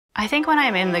I think when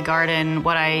I'm in the garden,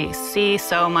 what I see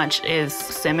so much is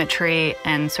symmetry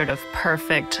and sort of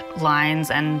perfect lines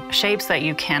and shapes that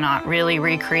you cannot really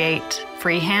recreate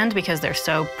freehand because they're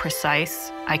so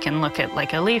precise. I can look at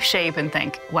like a leaf shape and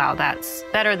think, wow, that's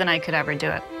better than I could ever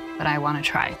do it, but I want to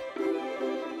try.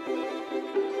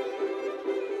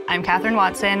 I'm Katharine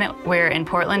Watson. We're in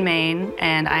Portland, Maine,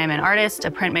 and I am an artist,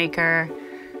 a printmaker.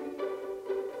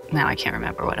 Now I can't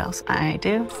remember what else I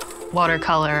do.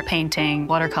 Watercolor, painting,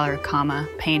 watercolor, comma,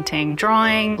 painting,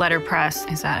 drawing, letterpress.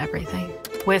 Is that everything?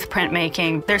 With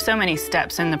printmaking, there's so many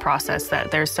steps in the process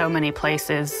that there's so many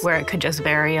places where it could just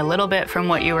vary a little bit from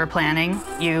what you were planning.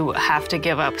 You have to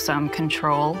give up some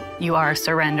control. You are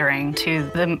surrendering to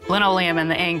the linoleum and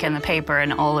the ink and the paper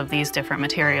and all of these different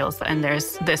materials. And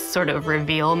there's this sort of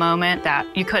reveal moment that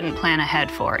you couldn't plan ahead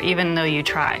for, even though you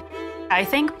try. I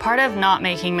think part of not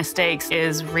making mistakes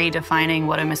is redefining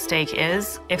what a mistake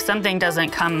is. If something doesn't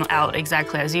come out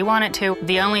exactly as you want it to,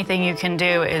 the only thing you can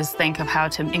do is think of how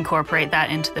to incorporate that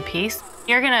into the piece.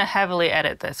 You're gonna heavily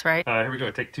edit this, right? Here we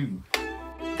go, take 2.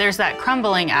 There's that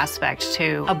crumbling aspect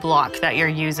to a block that you're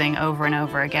using over and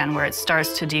over again where it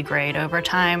starts to degrade over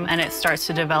time and it starts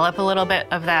to develop a little bit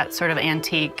of that sort of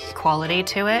antique quality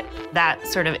to it. That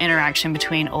sort of interaction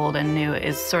between old and new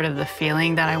is sort of the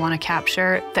feeling that I want to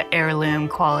capture. The heirloom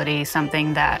quality,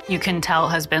 something that you can tell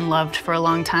has been loved for a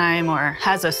long time or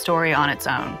has a story on its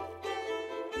own.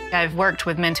 I've worked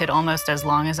with Minted almost as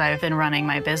long as I've been running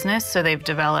my business, so they've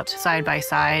developed side by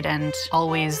side and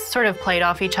always sort of played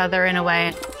off each other in a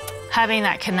way. Having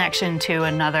that connection to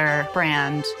another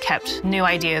brand kept new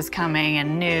ideas coming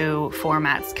and new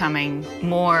formats coming,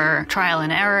 more trial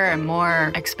and error and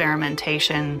more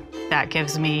experimentation. That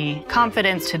gives me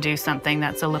confidence to do something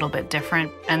that's a little bit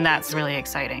different, and that's really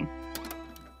exciting.